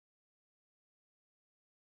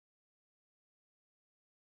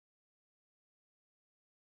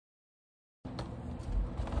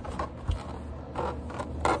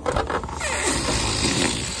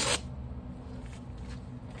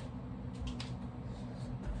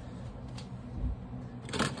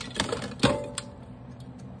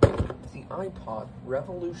iPod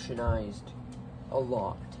revolutionized a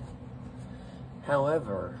lot.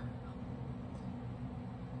 However,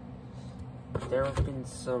 there have been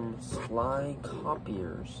some sly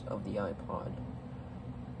copiers of the iPod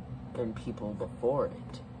and people before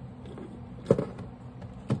it.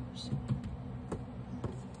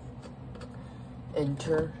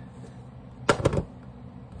 Enter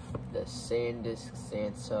the SanDisk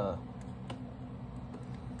Sansa.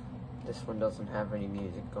 This one doesn't have any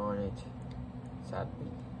music on it, sadly.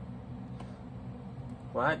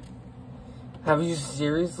 What? Have you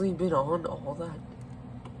seriously been on all that?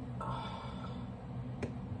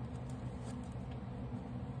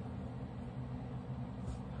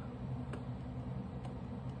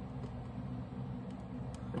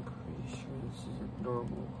 I'm pretty sure this isn't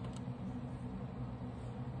normal.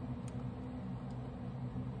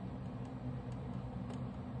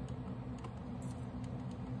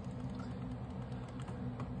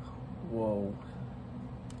 Whoa.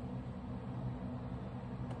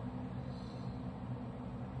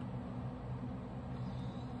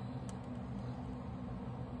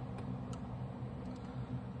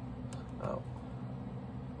 Oh.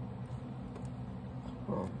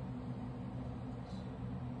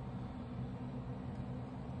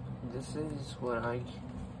 This is what I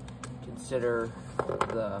consider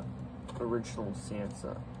the original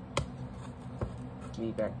Sansa. Give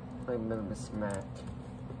me back my Member Smack.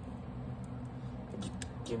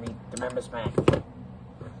 Give me the Member Smack.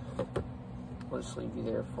 I'll just leave you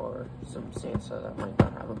there for some Sansa that might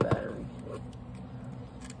not have a battery.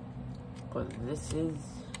 But this is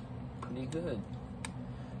pretty good,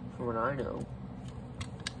 from what I know.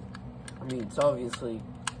 I mean, it's obviously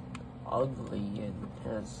ugly and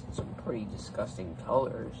has some pretty disgusting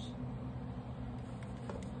colors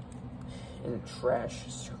and a trash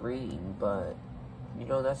screen, but, you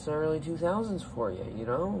know, that's the early 2000s for you, you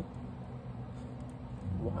know?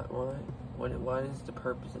 What is the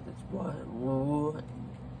purpose of this? What? Ooh.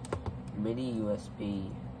 Mini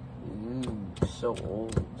USB. Ooh, so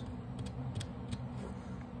old.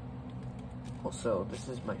 Also, this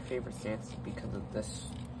is my favorite Sansa because of this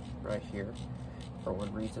right here, for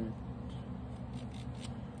one reason.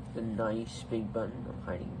 The nice big button. I'm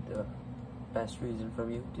hiding the best reason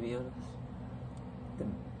from you, to be honest.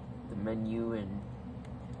 The menu and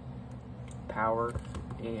power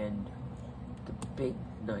and the big,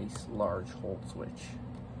 nice, large hold switch.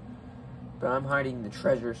 But I'm hiding the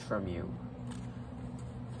treasures from you.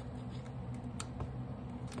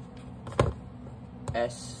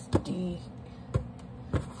 SD.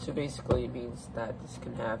 So basically it means that this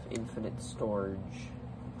can have infinite storage.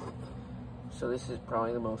 So this is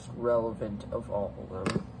probably the most relevant of all of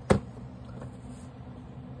them.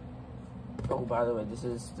 Oh, by the way, this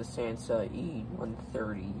is the Sansa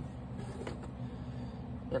E130.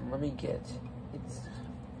 And let me get, it's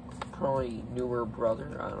probably newer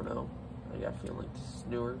brother, I don't know. I feel like this is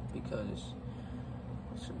newer because,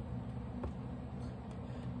 listen,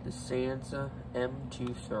 the Sansa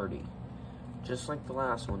M230. Just like the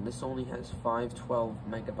last one, this only has 512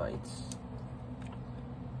 megabytes.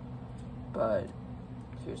 But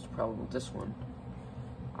here's the problem with this one.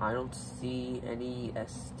 I don't see any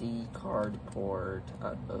SD card port.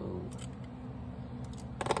 Uh-oh.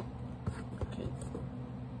 Okay.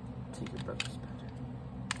 Take your breakfast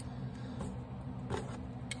better.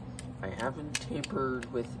 I haven't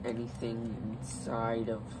tampered with anything inside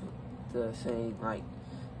of the thing. Like,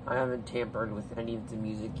 I haven't tampered with any of the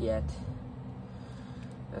music yet.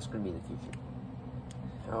 That's going to be in the future.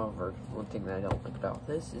 However, one thing that I don't like about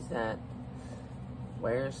this is that,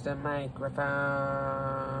 where's the microphone?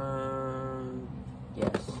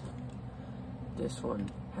 Yes, this one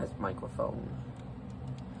has microphone.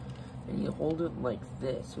 And you hold it like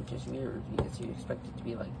this, which is weird because you expect it to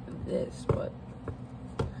be like this, but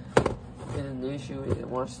then the issue is it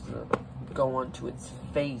wants to go onto its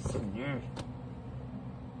face and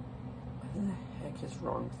what the heck is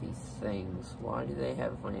wrong with these things? Why do they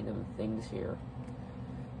have random things here?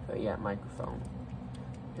 But yeah, microphone.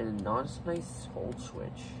 And a nice hold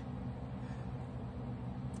switch.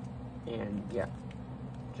 And yeah,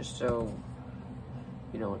 just so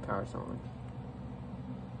you know what power's on.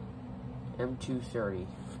 M230.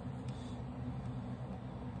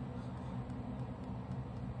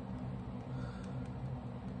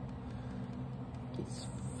 It's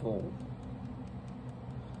full.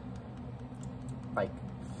 Like,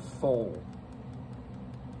 full.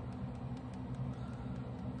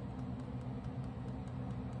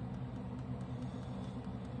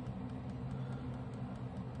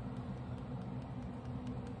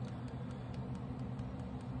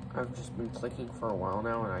 I've just been clicking for a while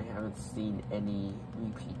now and I haven't seen any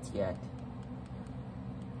repeats yet.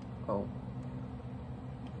 Oh.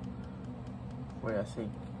 Wait, I think...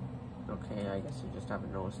 Okay, I guess I just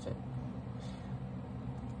haven't noticed it.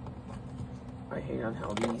 I hate on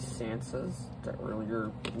how these sansas, the earlier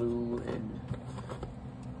blue and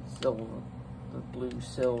silver, the blue,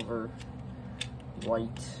 silver,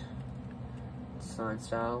 white design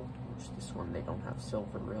style, which this one they don't have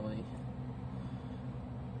silver really.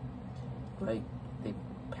 Like, they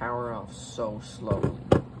power off so slowly.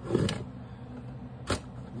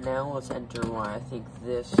 Now let's enter why I think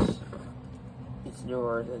this is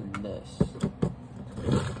newer than this.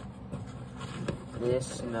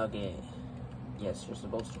 This nugget. Yes, you're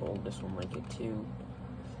supposed to hold this one like it too.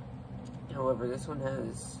 However, this one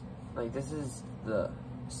has, like, this is the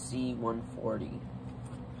C140.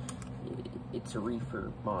 It's a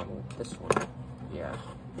refurb model. This one, yeah,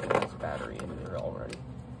 it has battery in there already.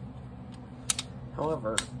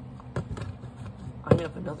 However, I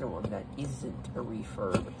have another one that isn't a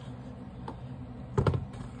refurb.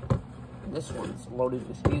 And this one's loaded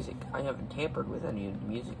with music. I haven't tampered with any of the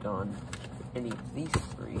music on any of these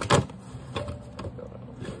three.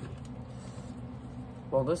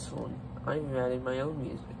 Well, this one, I've added my own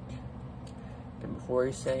music. And before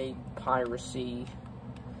you say piracy,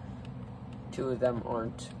 two of them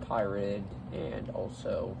aren't pirated, and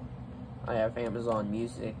also I have Amazon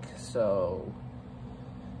Music, so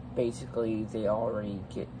basically I already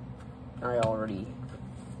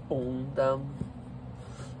own them.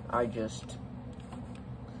 I just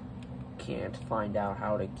can't find out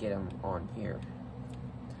how to get them on here.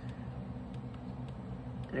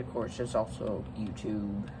 And of course, there's also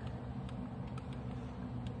YouTube.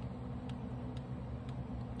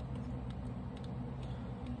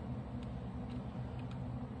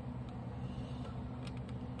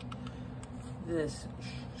 This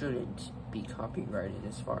shouldn't be copyrighted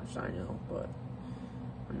as far as I know, but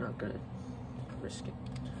I'm not gonna risk it.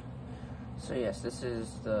 So yes, this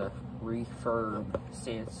is the refurb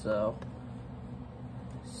Sansa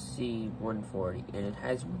C140, and it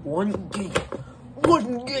has 1 gig.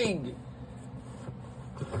 1 gig!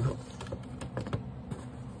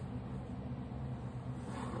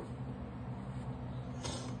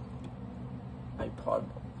 iPod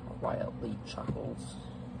quietly chuckles.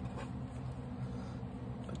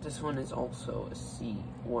 But this one is also a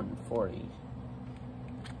C140.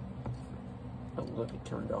 Oh look, it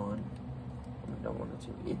turned on. I don't want it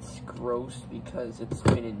to. It's gross because it's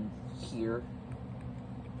been in here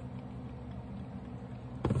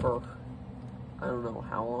for I don't know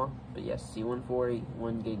how long, but yes, C140,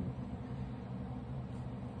 1 gig.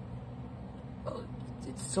 Oh,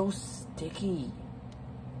 it's so sticky.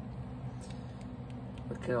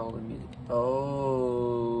 Look at all the music.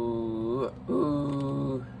 Oh,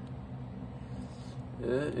 ooh.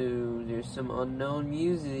 Uh-oh, there's some unknown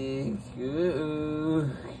music. Uh-oh.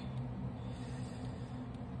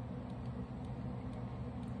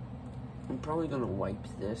 I'm probably gonna wipe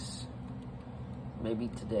this. Maybe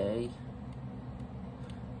today.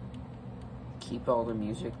 Keep all the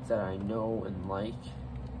music that I know and like.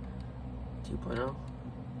 2.0?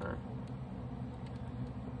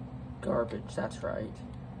 Garbage, that's right.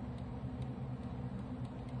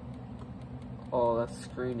 Oh, that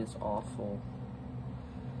screen is awful.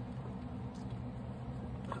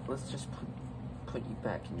 Let's just put you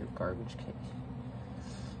back in your garbage case.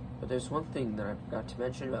 But there's one thing that I forgot to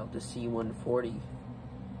mention about the C140.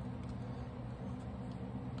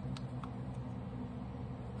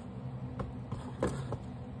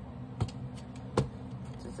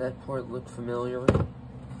 Does that port look familiar?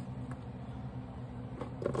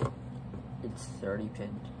 It's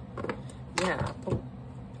 30-pin. Yeah,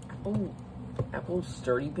 Apple's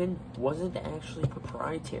 30-pin wasn't actually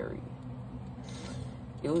proprietary.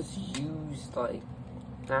 It was used like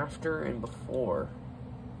after and before.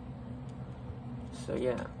 So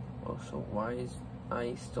yeah. Oh, so why is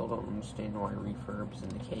I still don't understand why refurb's in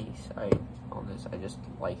the case. On this I just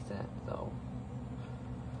like that though.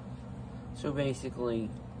 So basically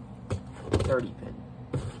 30-pin.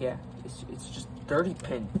 Yeah, it's just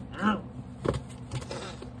 30-pin.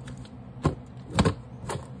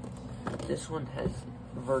 This one has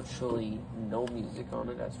virtually no music on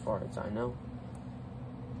it as far as I know.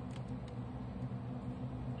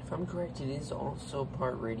 If I'm correct, it is also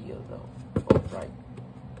part radio though. Oh, right.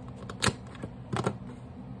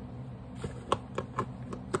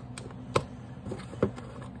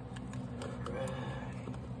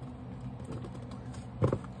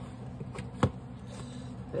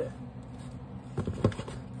 There.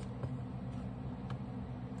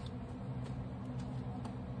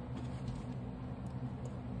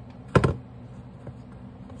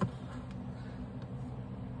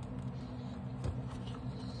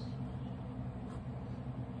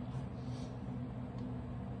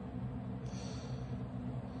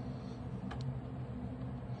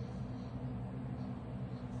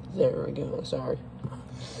 There we go, sorry.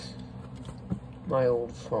 My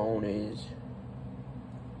old phone is...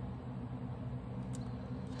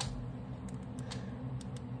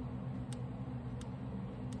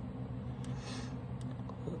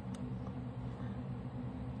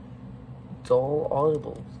 It's all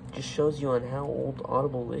Audible. Just shows you on how old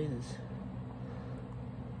Audible is.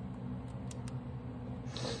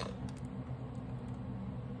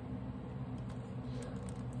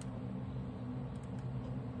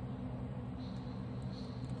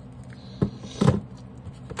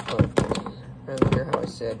 Earlier how I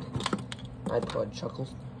said iPod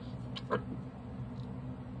chuckles.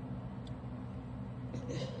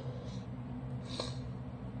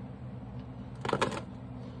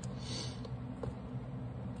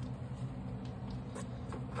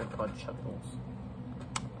 iPod chuckles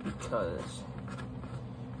because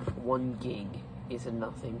 1 gig is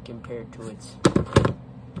nothing compared to its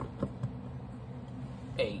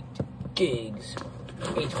 8 gigs.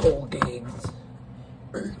 8 whole gigs.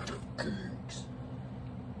 8 gigs.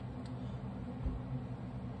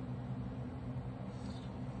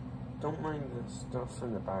 Don't mind the stuff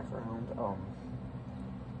in the background.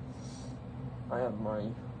 I have my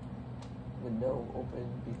window open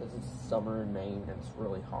because it's summer in Maine and it's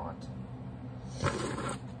really hot.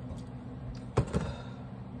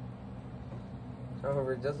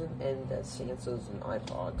 However, it doesn't end at Sansas and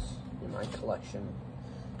iPods in my collection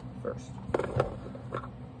first.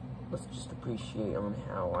 Let's just appreciate on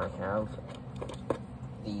how I have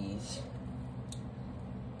these.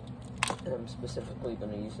 And I'm specifically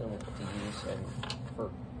going to use them with these and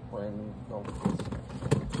for when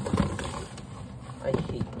I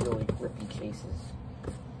hate really grippy cases.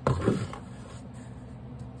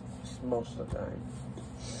 Just most of the time.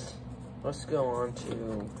 Let's go on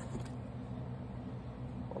to...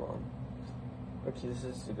 Hold on. Okay, this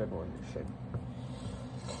is a good one. You should.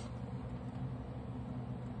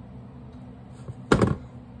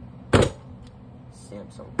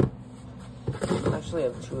 Samsung. Actually, I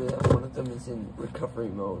have 2 of them. One of them is in recovery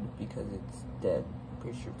mode because it's dead.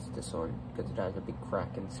 Pretty sure it's this one because it has a big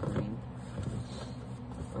crack in the screen.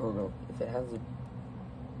 I don't know if it has a...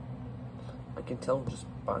 I can tell just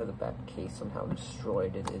by the back case on how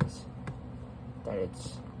destroyed it is that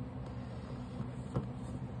it's...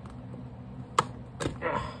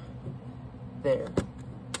 There.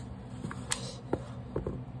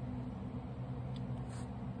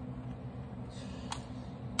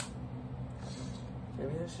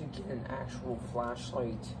 Maybe I should get an actual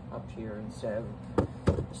flashlight up here instead of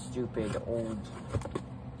a stupid old...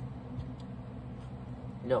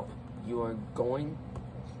 No, you are going...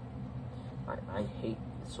 I hate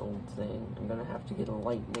this old thing. I'm gonna have to get a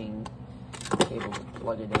lightning cable to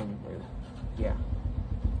plug it in. Yeah.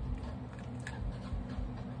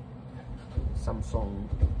 Samsung.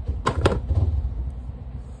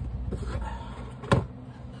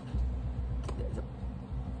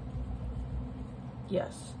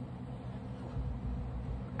 Yes.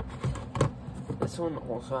 This one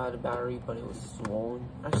also had a battery, but it was swollen.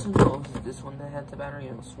 Actually, no, it was this one that had the battery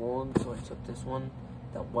and it was swollen, so I took this one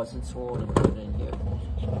that wasn't swollen and put it in here.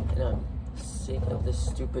 And I'm sick of this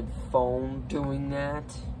stupid phone doing that.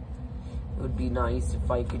 It would be nice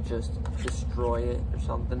if I could just destroy it or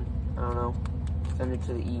something. I don't know. Send it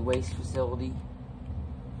to the e-waste facility.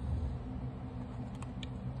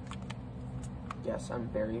 Yes, I'm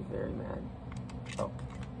very, very mad. Oh.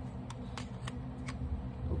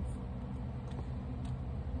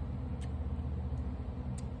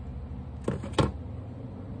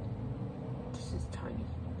 This is tiny.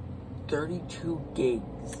 32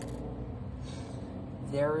 gigs.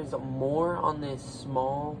 There is more on this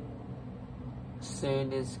small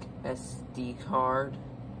SanDisk SD card,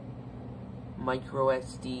 micro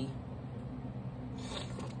SD,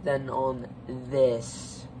 than on this.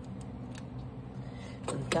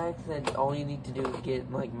 In fact, that all you need to do is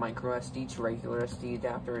get like micro SD to regular SD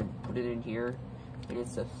adapter and put it in here, and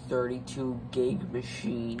it's a 32 gig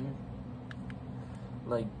machine.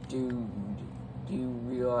 Like, dude, do you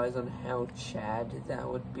realize on how Chad that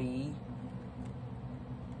would be?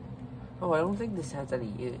 Oh, I don't think this has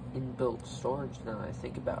any inbuilt storage now that I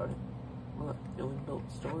think about it. Look, no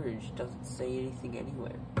inbuilt storage, doesn't say anything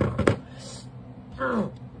anywhere.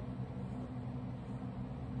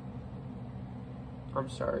 I'm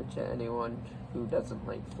sorry to anyone who doesn't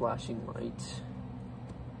like flashing lights.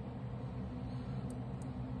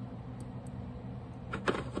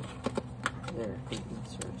 There,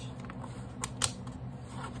 insert.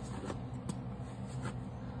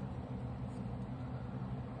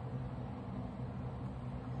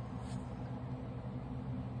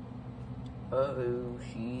 Uh-oh,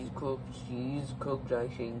 she's cooked, I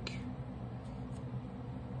think.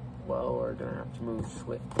 Well, we're gonna have to move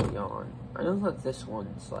swiftly on. I know that this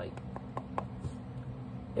one's like,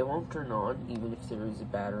 it won't turn on even if there is a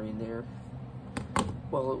battery in there.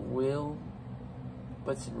 Well, it will,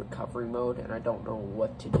 but it's in recovery mode and I don't know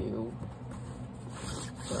what to do.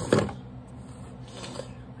 So,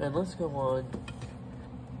 and let's go on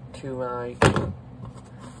to my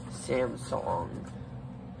Samsung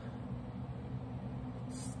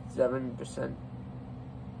 7%.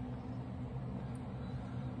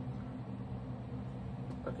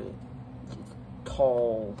 Okay, it's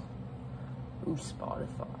tall. Ooh,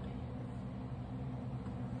 Spotify.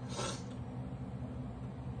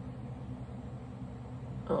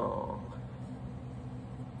 Oh.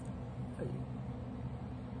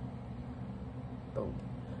 Boom.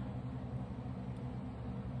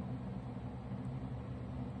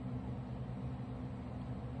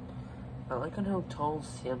 I like on how tall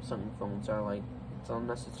Samsung phones are, like, it's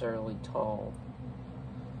unnecessarily tall.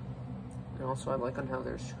 And also I like on how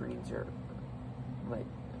their screens are, like,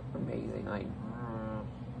 amazing, like,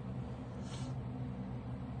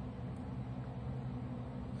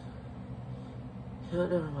 yeah,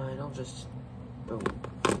 never mind, I'll just, boom.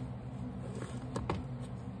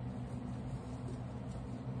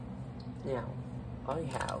 Now, I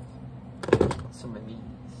have some of these.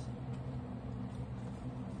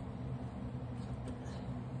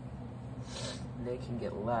 They can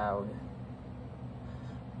get loud.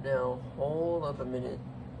 Now, hold up a minute.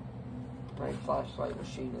 My flashlight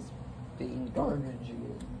machine is being garbage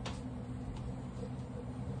again.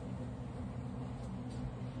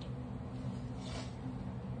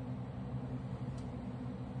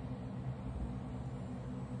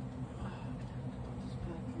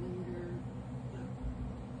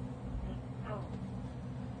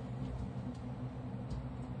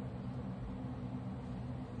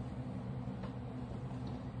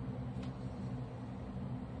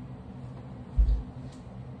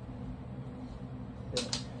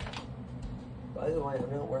 By the way, I'm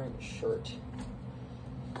not wearing a shirt.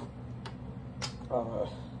 I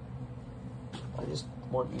just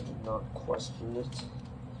want you to not question it.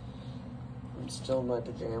 I'm still in my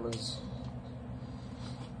pajamas,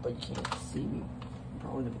 but you can't see me. I'm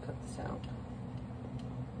probably gonna cut this out.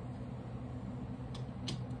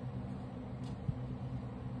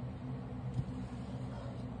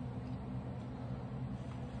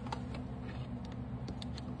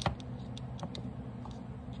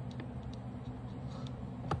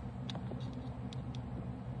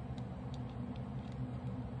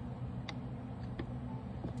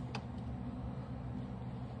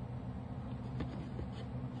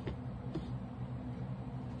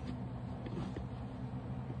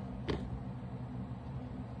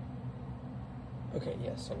 Okay,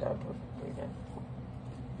 yes, I got it perfectly again.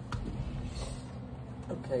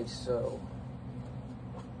 Okay, so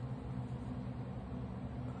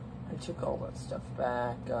I took all that stuff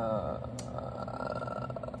back. I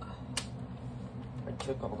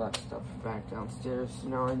took all that stuff back downstairs, so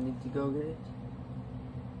now I need to go get it.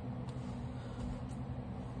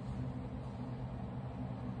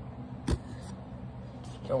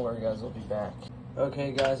 Don't worry, guys, I'll be back.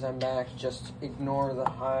 Okay, guys, I'm back. Just ignore the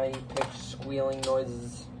high-pitched squealing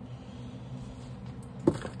noises.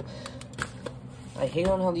 I hate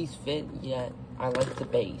on how these fit, yet I like the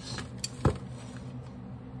bass.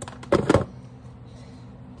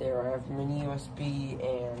 There, I have mini USB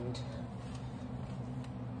and...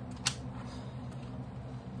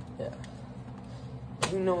 yeah.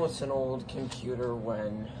 You know it's an old computer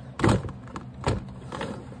when...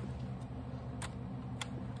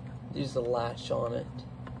 there's a latch on it.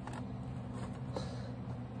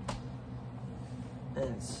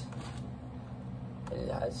 And it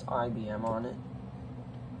has IBM on it.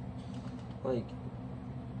 Like,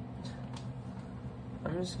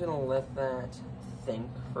 I'm just gonna let that think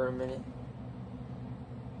for a minute.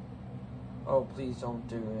 Oh, please don't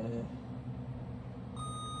do it.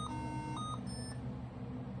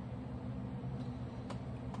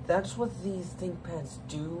 That's what these ThinkPads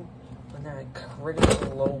do when they're at critically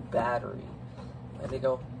low battery. Like they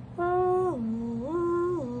go,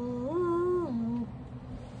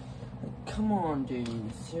 like, come on,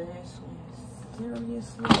 dude, seriously?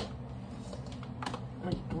 Seriously?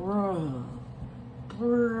 Like, bruh.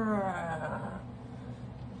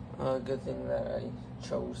 Good thing that I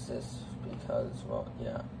chose this because, well,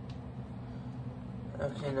 yeah.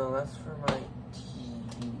 Okay, no, that's for my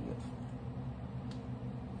TV.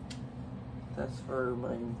 That's for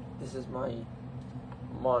my, this is my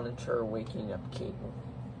monitor waking up cable.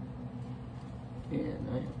 And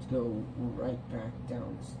I have to go right back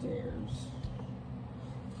downstairs.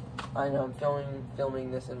 I know I'm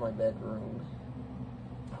filming this in my bedroom.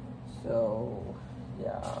 So,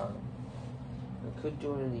 yeah. I could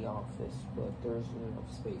do it in the office, but there isn't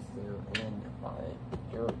enough space there, and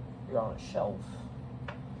you're on a shelf.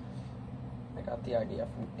 I got the idea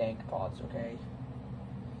from Dank Pods, okay?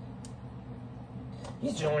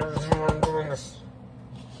 He's doing this.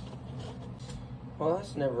 Well,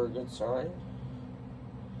 that's never a good sign.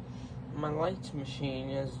 My light machine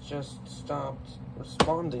has just stopped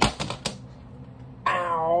responding.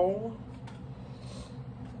 Ow!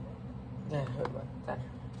 That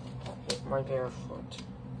hit my bare foot.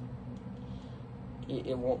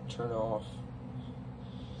 It won't turn off.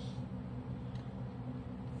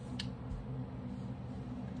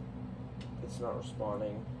 It's not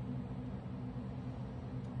responding.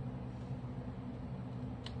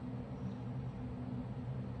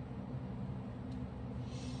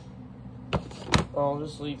 I'll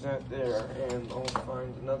just leave that there, and I'll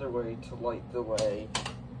find another way to light the way.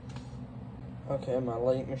 Okay, my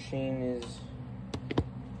light machine is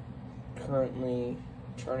currently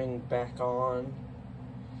turning back on.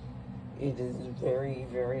 It is very,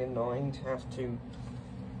 very annoying to have to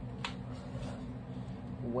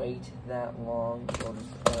wait that long. I'll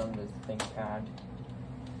just put on this ThinkPad.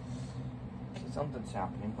 Okay, something's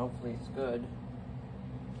happening. Hopefully it's good.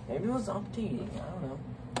 Maybe it was updating. I don't know.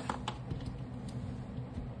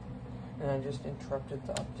 And I just interrupted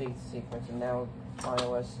the update sequence, and now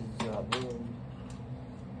iOS is ruined.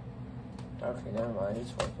 Okay, never mind,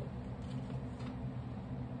 it's working.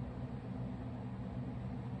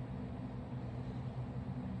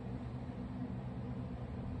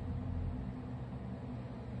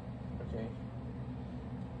 Okay.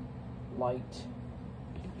 Light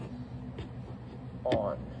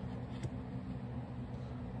on.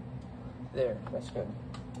 There, that's good.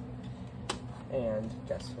 And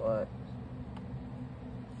guess what?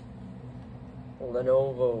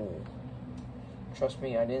 Lenovo. Trust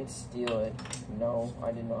me, I didn't steal it. No,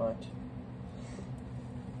 I did not.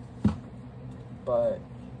 But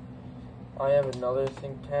I have another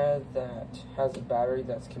ThinkPad that has a battery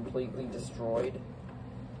that's completely destroyed.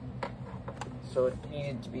 So it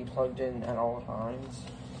needed to be plugged in at all times.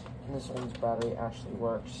 And this one's battery actually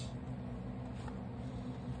works.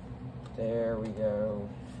 There we go.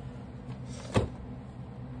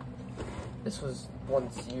 This was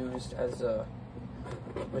once used as a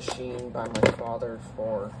machine by my father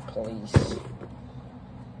for police.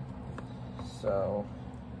 So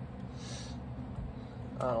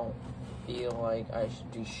I don't feel like I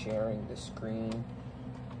should be sharing the screen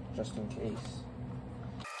just in case.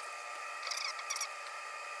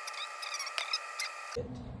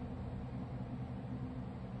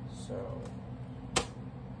 So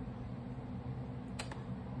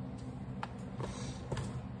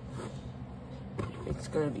it's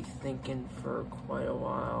gonna be thinking for quite a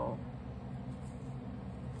while.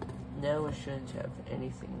 Now I shouldn't have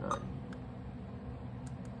anything on.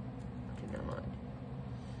 Okay, never mind.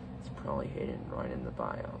 It's probably hidden right in the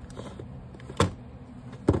bio.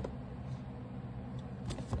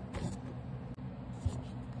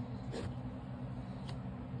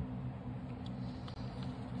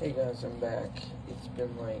 Hey guys, I'm back. It's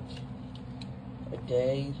been like a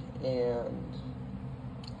day, and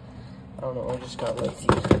I don't know, I just got lazy.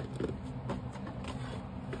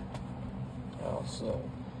 Also,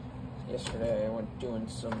 yesterday I went doing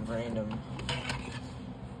some random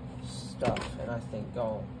stuff, and I think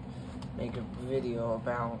I'll make a video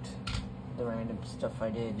about the random stuff I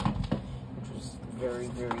did, which was very,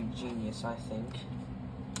 very genius, I think.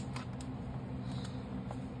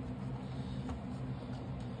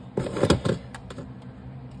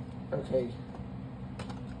 Okay.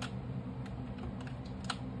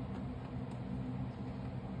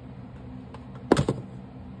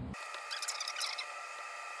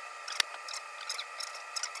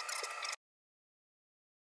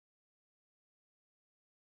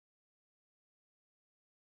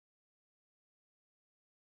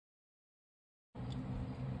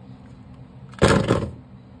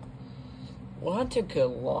 Well, that took a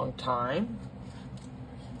long time,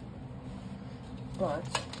 but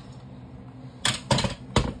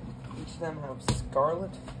each of them have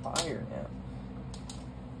Scarlet Fire now.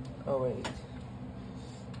 Oh wait.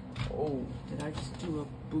 Oh, did I just do a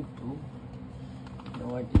boo-boo?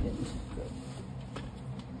 No, I didn't. Good.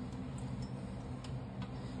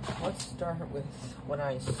 Let's start with what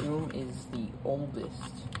I assume is the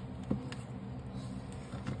oldest.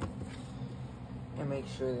 And make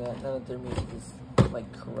sure that none of their music is,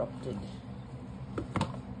 like, corrupted.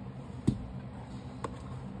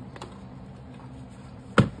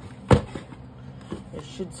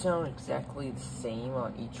 should sound exactly the same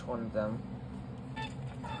on each one of them.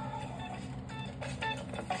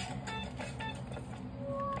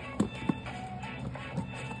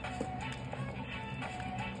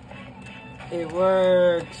 It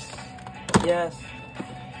works! Yes!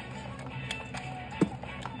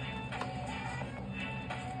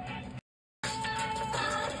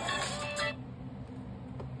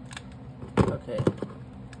 Okay.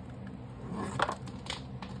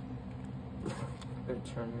 I'm gonna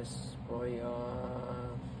turn this boy off.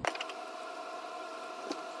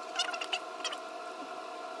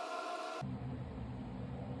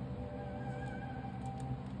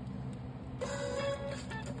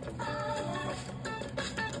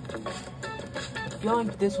 I feel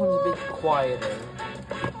like this one's a bit quieter.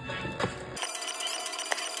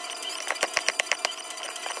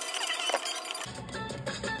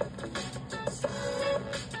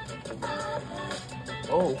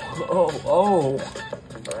 Oh.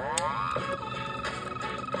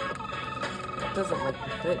 That doesn't like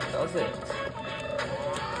fit, does it?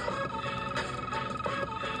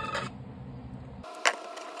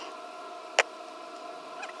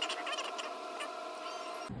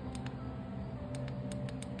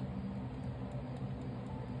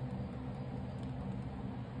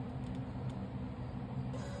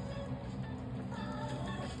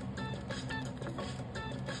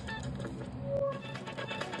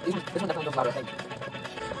 This one definitely goes louder, I think.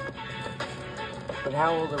 But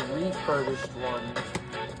how will the refurbished one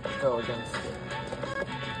go against it?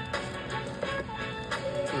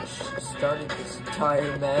 Which started this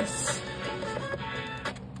entire mess.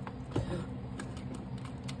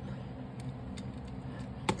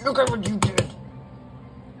 Look at what you did!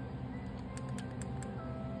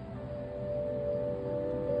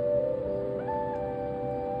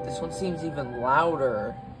 This one seems even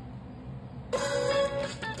louder.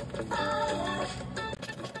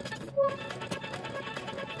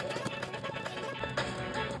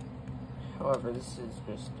 However, this is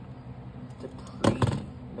just the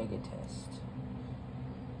pre-mega test.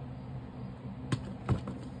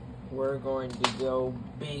 We're going to go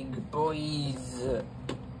big boys.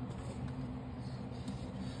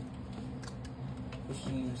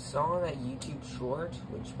 If you saw that YouTube short,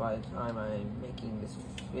 which by the time I'm making this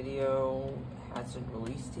video hasn't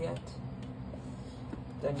released yet,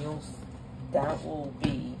 then that will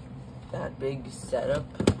be that big setup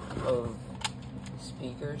of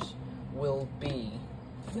speakers will be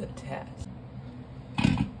the test.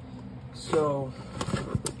 So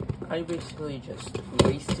I basically just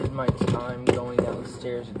wasted my time going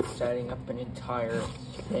downstairs and setting up an entire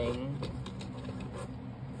thing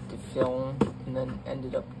to film, and then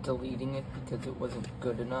ended up deleting it because it wasn't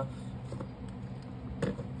good enough.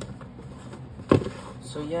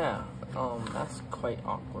 So yeah, that's quite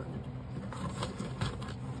awkward.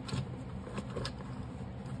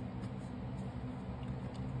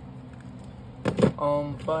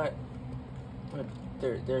 But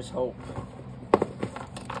there's hope.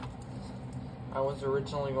 I was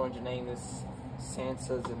originally going to name this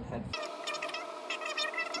Sansas and Head.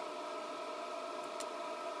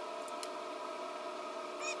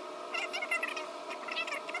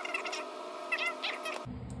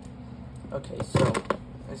 Okay, so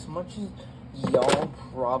as much as y'all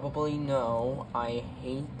probably know, I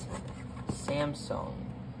hate Samsung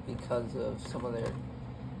because of some of their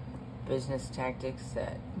business tactics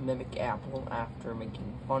that mimic Apple after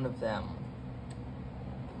making fun of them.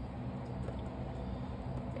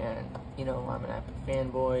 And, you know, I'm an Apple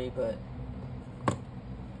fanboy, but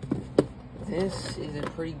this is a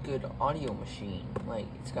pretty good audio machine. Like,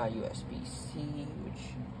 it's got USB-C,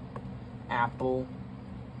 which Apple,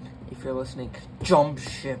 if you're listening, jump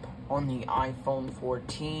ship on the iPhone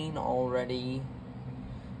 14 already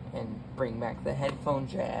and bring back the headphone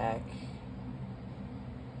jack.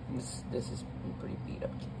 This is a pretty beat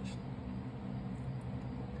up condition.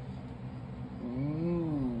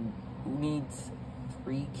 Who needs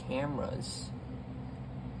 3 cameras?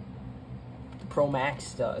 The Pro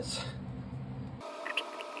Max does.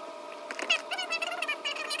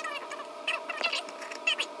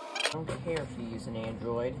 I don't care if you use an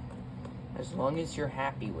Android, as long as you're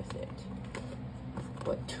happy with it.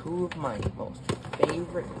 But 2 of my most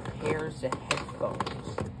favorite pairs of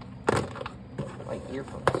headphones, like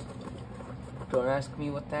earphones. Don't ask me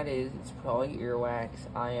what that is. It's probably earwax.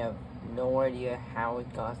 I have no idea how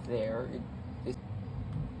it got there. Just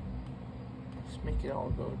make it all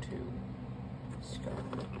go to Scarlet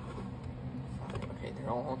 5. Okay, they're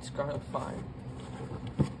all on Scarlet 5.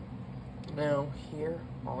 Now, here,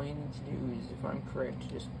 all you need to do is, if I'm correct,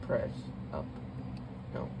 just press up,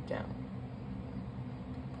 no, down.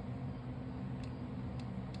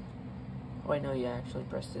 Wait, no, you actually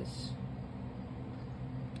press this.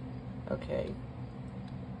 Okay.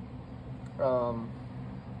 I'm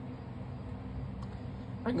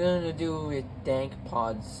gonna do it dank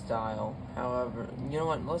pod style. However, you know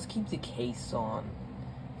what? Let's keep the case on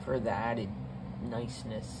for the added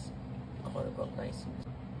niceness, quote unquote niceness.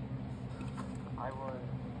 I was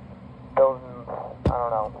building,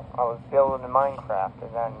 I was building in Minecraft,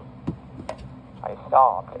 and then I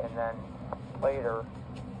stopped, and then later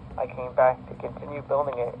I came back to continue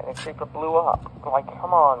building it, and a creeper blew up. I'm like,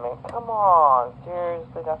 come on, man, come on,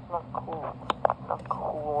 seriously, that's not cool. Not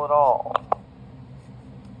cool at all.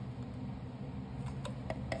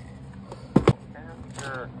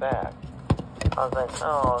 After that, I was like,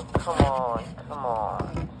 oh, come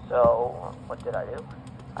on. So, what did I do?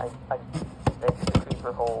 I fixed the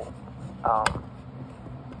creeper hole,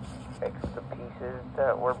 fixed the pieces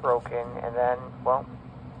that were broken, and then, well,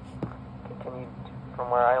 continued from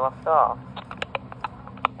where I left off.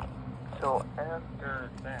 So after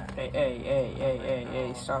that...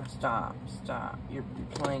 Hey, stop. You're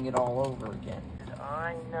playing it all over again.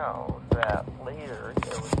 I know that later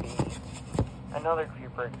there would be another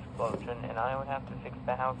creeper explosion, and I would have to fix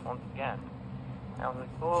the house once again. And I was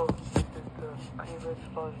like, oh, this is the creeper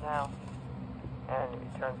explosion now. And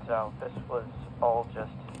it turns out this was all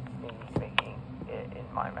just me making it in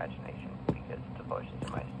my imagination, because the voices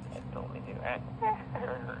in my head told me to.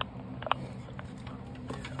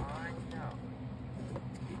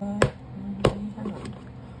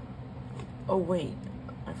 Oh wait,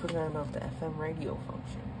 I forgot about the FM radio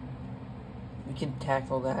function. We can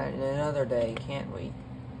tackle that in another day, can't we?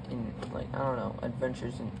 In, like, I don't know,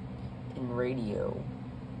 adventures in radio.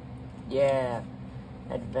 Yeah,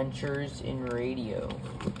 adventures in radio.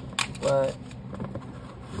 But